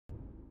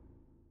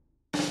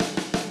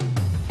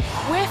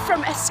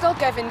from Ysgol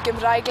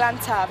Gymraeg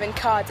Glantaf in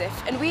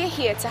Cardiff, and we are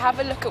here to have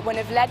a look at one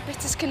of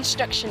Leadbitter's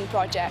construction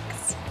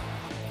projects.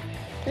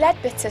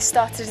 Leadbitter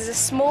started as a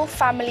small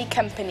family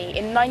company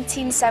in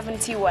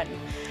 1971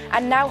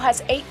 and now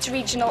has 8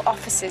 regional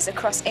offices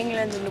across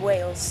England and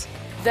Wales.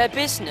 Their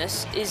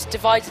business is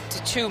divided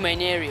to 2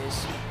 main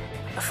areas: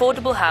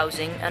 affordable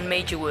housing and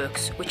major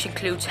works, which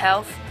includes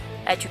health,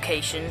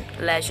 education,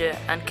 leisure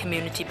and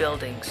community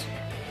buildings.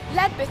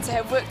 Leadbitter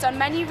have worked on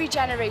many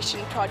regeneration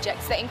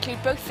projects that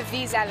include both of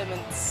these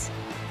elements.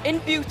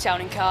 In Bewtown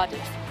in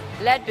Cardiff,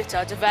 Leadbitter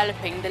are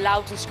developing the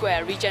Loudon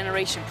Square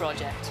regeneration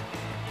project.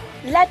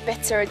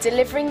 Leadbitter are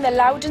delivering the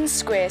Loudon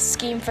Square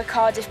scheme for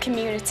Cardiff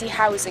Community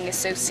Housing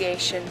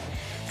Association.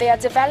 They are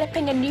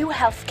developing a new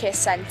healthcare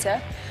centre,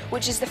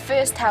 which is the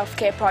first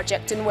healthcare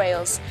project in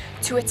Wales,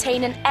 to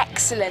attain an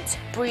excellent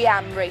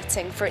BREEAM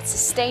rating for its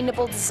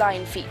sustainable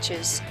design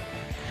features.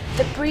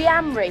 The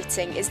BREEAM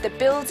rating is the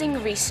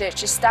Building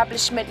Research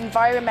Establishment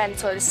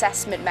Environmental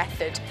Assessment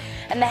method,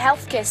 and the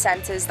healthcare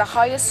centre is the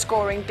highest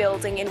scoring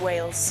building in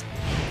Wales.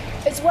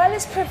 As well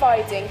as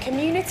providing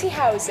community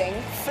housing,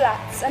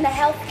 flats and a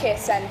healthcare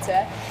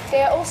centre,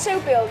 they are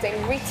also building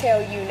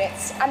retail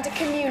units and a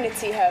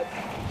community hub.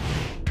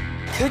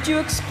 Could you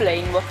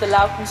explain what the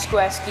Loudon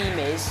Square scheme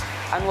is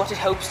and what it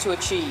hopes to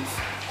achieve?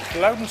 The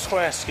Loudon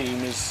Square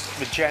scheme is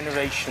the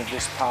generation of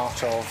this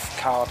part of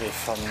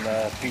Cardiff on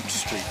Bute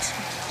Street.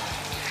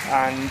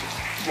 And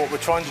what we're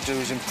trying to do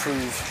is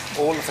improve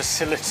all the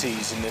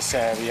facilities in this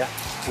area.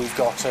 We've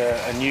got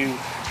a new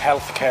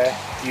healthcare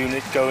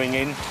unit going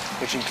in,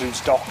 which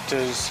includes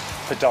doctors,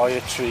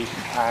 podiatry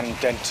and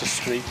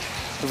dentistry.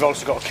 We've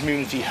also got a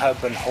community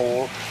hub and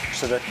hall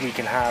so that we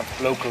can have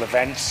local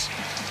events.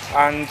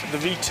 And the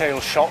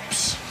retail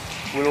shops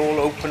will all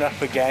open up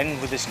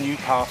again with this new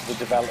part of the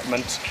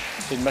development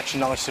in much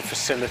nicer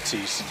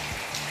facilities.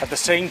 At the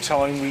same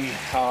time, we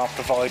are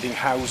providing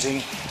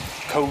housing,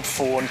 Code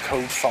 4 and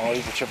Code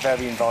 5, which are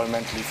very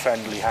environmentally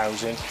friendly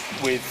housing,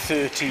 with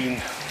 13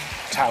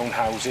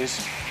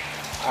 townhouses,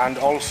 and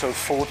also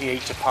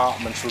 48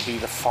 apartments will be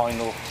the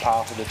final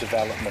part of the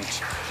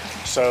development.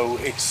 So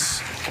it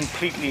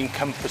completely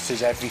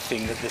encompasses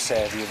everything that this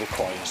area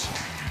requires.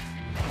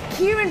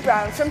 Kieran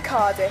Brown from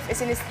Cardiff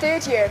is in his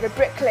 3rd year of a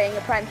bricklaying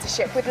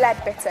apprenticeship with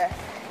Leadbitter.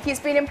 He has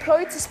been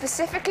employed to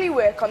specifically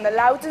work on the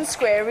Loudon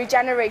Square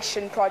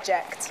regeneration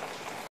project.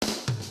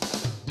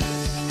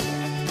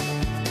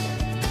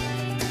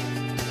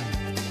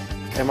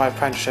 In my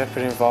apprenticeship,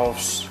 it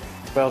involves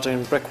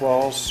building brick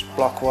walls,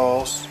 block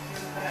walls,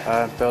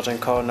 building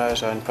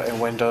corners and putting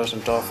windows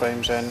and door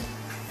frames in,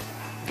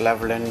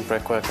 levelling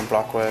brickwork and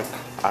blockwork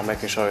and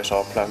making sure it's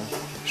all plumb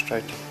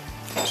straight.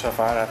 So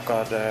far I've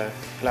got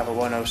level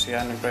 1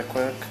 OCN in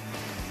brickwork,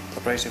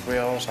 abrasive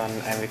wheels and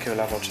MVQ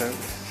level 2.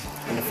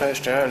 In the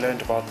first year I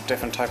learned about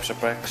different types of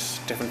bricks,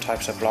 different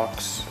types of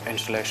blocks,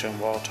 installation,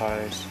 wall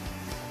ties,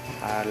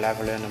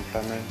 levelling and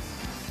plumbing.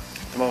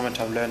 At the moment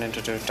I'm learning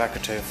to do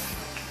decorative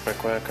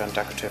brickwork and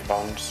decorative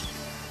bonds.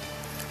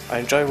 I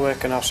enjoy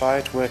working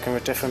outside, working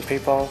with different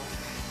people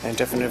in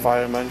different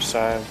environments,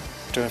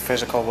 doing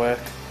physical work.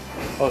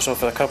 Also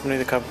for the company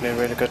are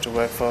really good to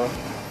work for,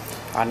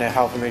 and they're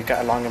helping me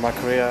get along in my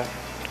career,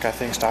 to get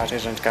things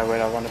started and to get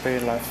where I want to be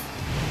in life.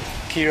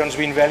 Kieran's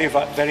been very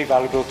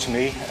valuable to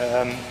me.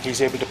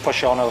 He's able to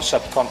push on our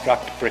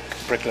subcontract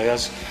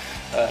bricklayers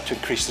to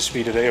increase the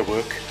speed of their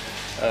work.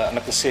 And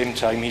at the same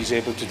time he's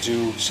able to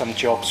do some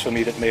jobs for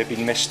me that may have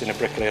been missed in a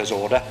bricklayer's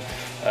order,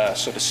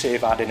 so to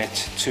save adding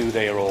it to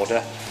their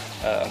order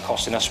and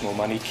costing us more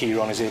money,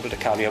 Kieran is able to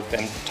carry out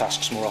them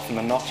tasks more often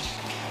than not.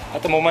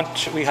 At the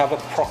moment we have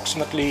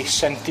approximately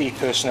 70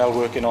 personnel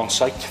working on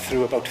site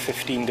through about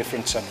 15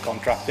 different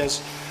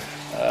subcontractors.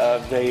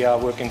 They are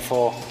working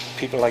for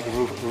people like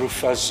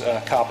roofers,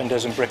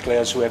 carpenters and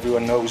bricklayers who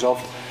everyone knows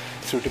of,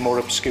 through to more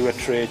obscure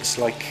trades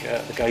like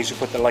the guys who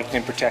put the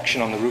lightning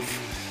protection on the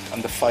roof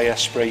and the fire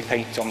spray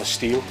paint on the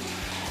steel.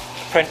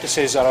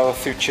 Apprentices are our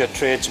future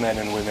tradesmen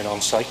and women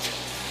on site.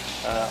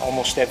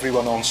 Almost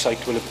everyone on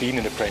site will have been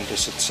an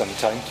apprentice at some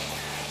time.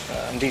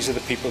 And these are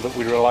the people that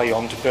we rely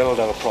on to build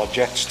our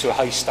projects to a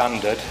high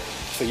standard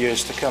for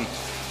years to come.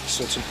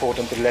 So it's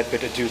important that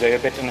Leadbitter do their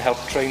bit and help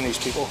train these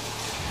people.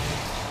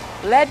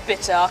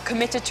 Leadbitter are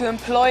committed to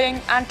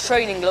employing and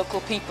training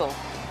local people.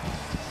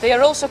 They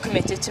are also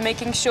committed to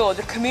making sure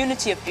the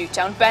community of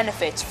Bewtown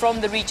benefits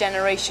from the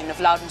regeneration of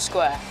Loudon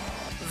Square.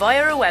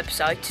 Via a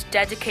website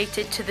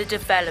dedicated to the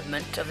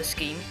development of the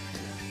scheme,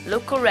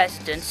 local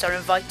residents are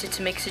invited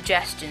to make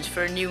suggestions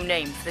for a new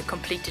name for the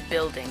completed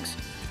buildings.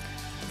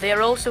 They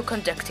are also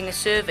conducting a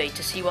survey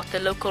to see what the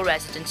local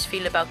residents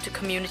feel about a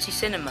community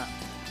cinema.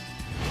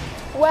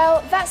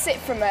 Well, that's it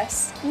from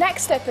us.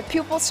 Next up are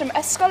pupils from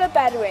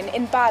Ysgol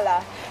in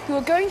Bala, who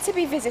are going to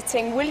be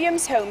visiting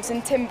Williams Homes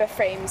and timber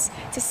frames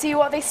to see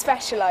what they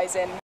specialise in.